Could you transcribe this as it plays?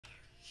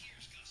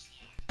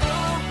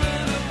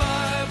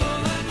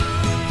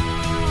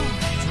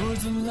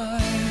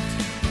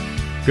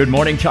Good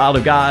morning, child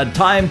of God.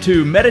 Time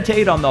to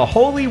meditate on the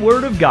Holy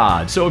Word of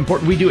God. So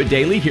important. We do it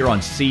daily here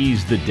on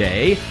Seize the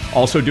Day.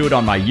 Also do it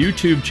on my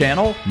YouTube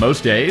channel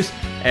most days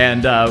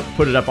and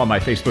put it up on my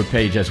Facebook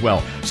page as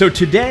well. So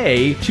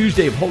today,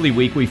 Tuesday of Holy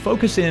Week, we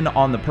focus in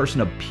on the person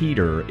of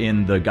Peter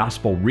in the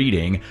Gospel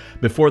reading.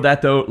 Before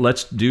that, though,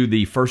 let's do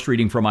the first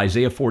reading from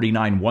Isaiah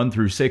 49, 1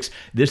 through 6.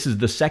 This is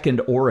the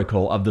second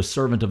oracle of the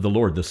servant of the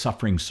Lord, the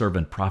suffering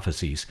servant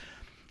prophecies.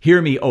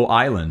 Hear me, O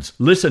islands.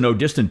 Listen, O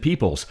distant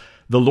peoples.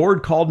 The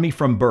Lord called me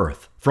from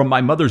birth. From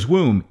my mother's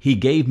womb, he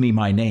gave me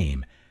my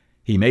name.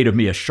 He made of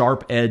me a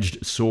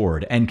sharp-edged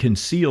sword and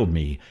concealed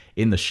me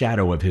in the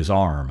shadow of his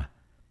arm.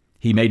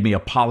 He made me a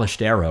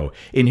polished arrow.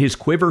 In his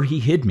quiver he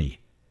hid me.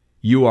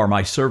 You are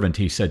my servant,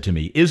 he said to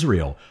me,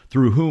 Israel,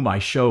 through whom I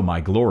show my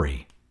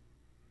glory.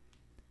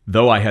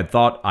 Though I had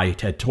thought I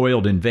had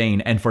toiled in vain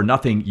and for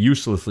nothing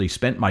uselessly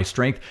spent my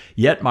strength,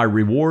 yet my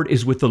reward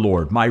is with the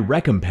Lord. My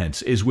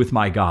recompense is with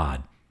my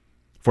God.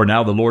 For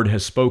now the Lord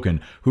has spoken,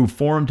 who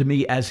formed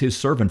me as his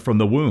servant from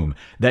the womb,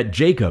 that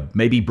Jacob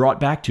may be brought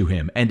back to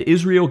him, and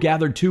Israel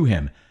gathered to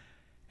him.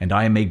 And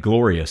I am made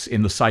glorious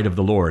in the sight of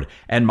the Lord,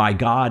 and my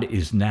God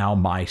is now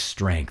my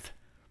strength.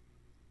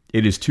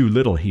 It is too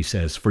little, he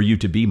says, for you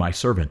to be my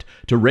servant,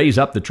 to raise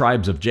up the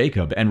tribes of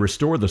Jacob and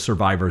restore the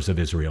survivors of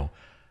Israel.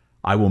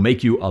 I will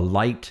make you a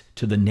light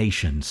to the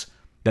nations,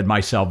 that my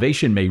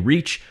salvation may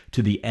reach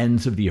to the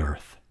ends of the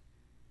earth.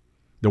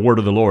 The word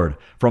of the Lord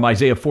from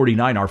Isaiah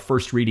 49, our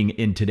first reading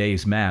in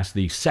today's Mass,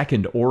 the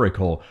second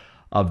oracle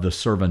of the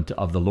servant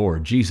of the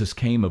Lord. Jesus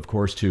came, of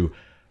course, to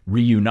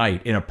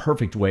reunite in a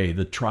perfect way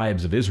the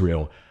tribes of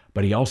Israel,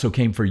 but he also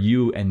came for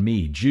you and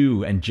me,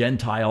 Jew and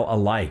Gentile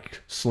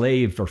alike,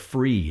 slave or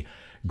free,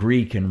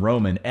 Greek and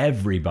Roman,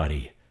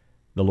 everybody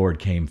the Lord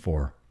came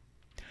for.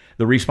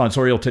 The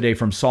responsorial today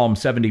from Psalm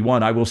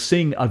 71, I will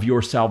sing of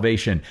your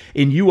salvation.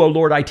 In you, O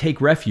Lord, I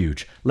take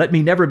refuge. Let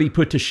me never be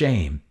put to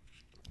shame.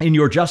 In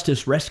your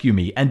justice, rescue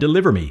me and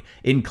deliver me.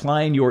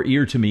 Incline your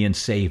ear to me and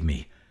save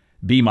me.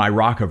 Be my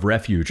rock of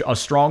refuge, a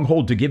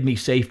stronghold to give me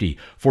safety.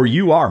 For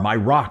you are my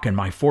rock and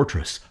my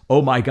fortress.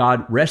 O my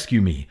God,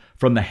 rescue me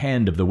from the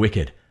hand of the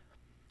wicked.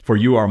 For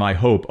you are my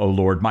hope, O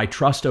Lord, my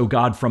trust, O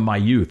God, from my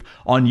youth.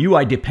 On you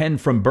I depend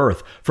from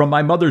birth. From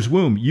my mother's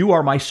womb, you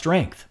are my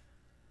strength.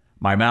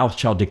 My mouth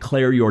shall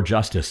declare your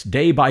justice,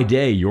 day by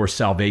day your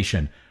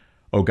salvation.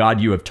 O God,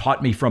 you have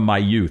taught me from my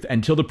youth,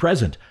 and till the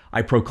present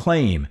I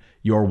proclaim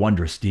your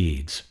wondrous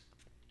deeds.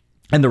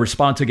 And the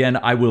response again,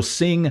 I will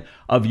sing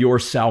of your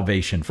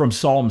salvation, from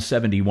Psalm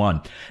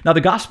 71. Now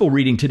the gospel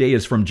reading today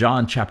is from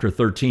John chapter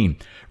 13.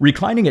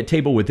 Reclining at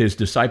table with his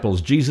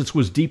disciples, Jesus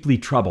was deeply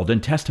troubled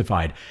and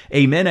testified,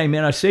 Amen,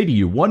 amen, I say to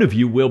you, one of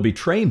you will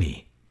betray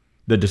me.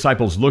 The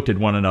disciples looked at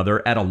one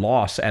another at a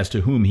loss as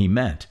to whom he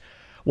meant.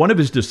 One of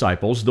his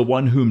disciples, the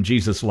one whom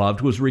Jesus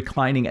loved, was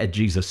reclining at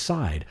Jesus'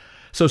 side.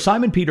 So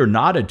Simon Peter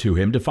nodded to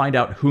him to find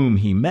out whom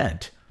he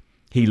meant.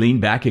 He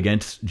leaned back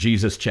against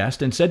Jesus'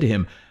 chest and said to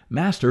him,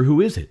 Master, who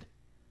is it?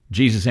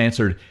 Jesus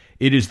answered,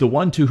 It is the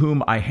one to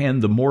whom I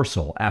hand the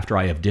morsel after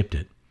I have dipped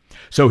it.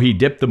 So he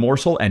dipped the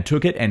morsel and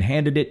took it and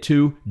handed it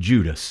to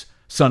Judas,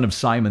 son of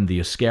Simon the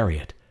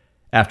Iscariot.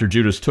 After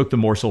Judas took the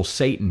morsel,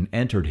 Satan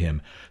entered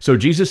him. So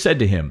Jesus said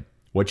to him,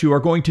 What you are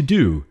going to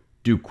do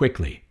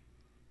quickly.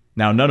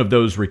 Now, none of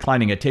those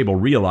reclining at table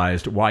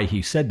realized why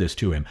he said this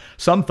to him.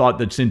 Some thought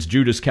that since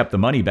Judas kept the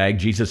money bag,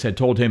 Jesus had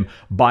told him,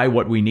 buy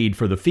what we need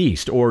for the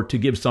feast, or to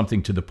give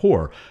something to the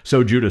poor.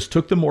 So Judas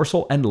took the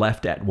morsel and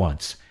left at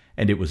once,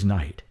 and it was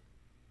night.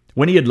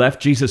 When he had left,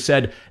 Jesus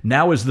said,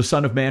 Now is the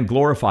Son of Man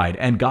glorified,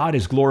 and God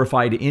is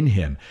glorified in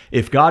him.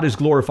 If God is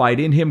glorified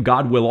in him,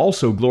 God will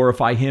also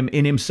glorify him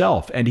in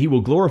himself, and he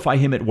will glorify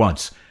him at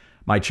once.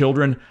 My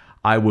children,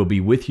 I will be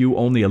with you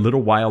only a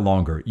little while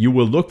longer. You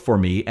will look for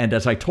me, and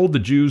as I told the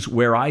Jews,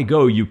 where I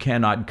go, you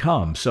cannot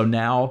come. So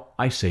now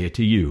I say it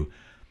to you.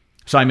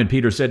 Simon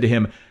Peter said to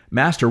him,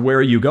 Master, where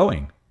are you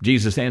going?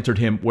 Jesus answered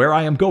him, Where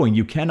I am going,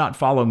 you cannot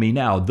follow me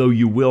now, though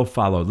you will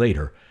follow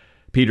later.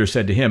 Peter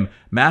said to him,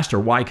 Master,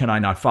 why can I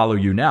not follow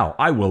you now?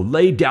 I will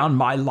lay down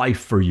my life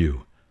for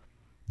you.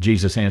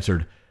 Jesus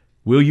answered,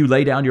 Will you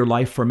lay down your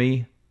life for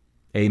me?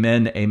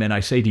 Amen, amen, I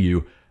say to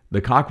you, the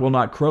cock will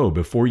not crow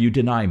before you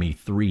deny me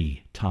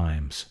 3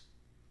 times.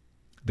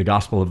 The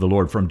Gospel of the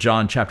Lord from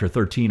John chapter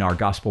 13, our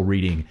Gospel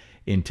reading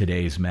in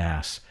today's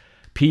Mass.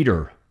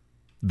 Peter,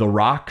 the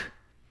rock,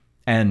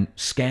 and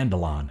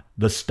scandalon,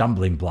 the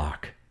stumbling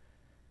block.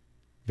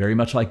 Very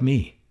much like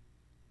me,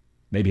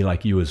 maybe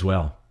like you as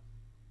well.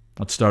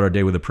 Let's start our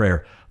day with a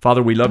prayer.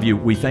 Father, we love you.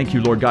 We thank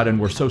you, Lord God, and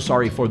we're so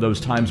sorry for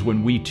those times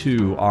when we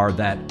too are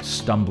that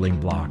stumbling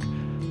block.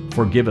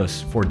 Forgive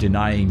us for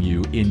denying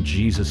you. In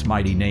Jesus'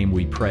 mighty name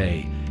we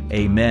pray.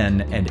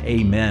 Amen and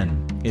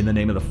amen. In the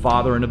name of the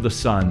Father, and of the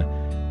Son,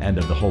 and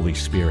of the Holy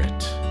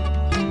Spirit.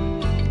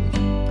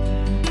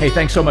 Hey,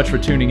 thanks so much for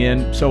tuning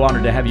in. So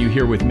honored to have you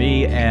here with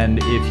me. And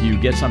if you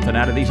get something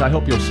out of these, I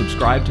hope you'll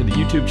subscribe to the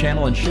YouTube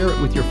channel and share it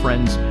with your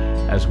friends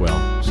as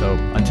well. So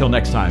until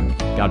next time,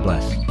 God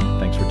bless.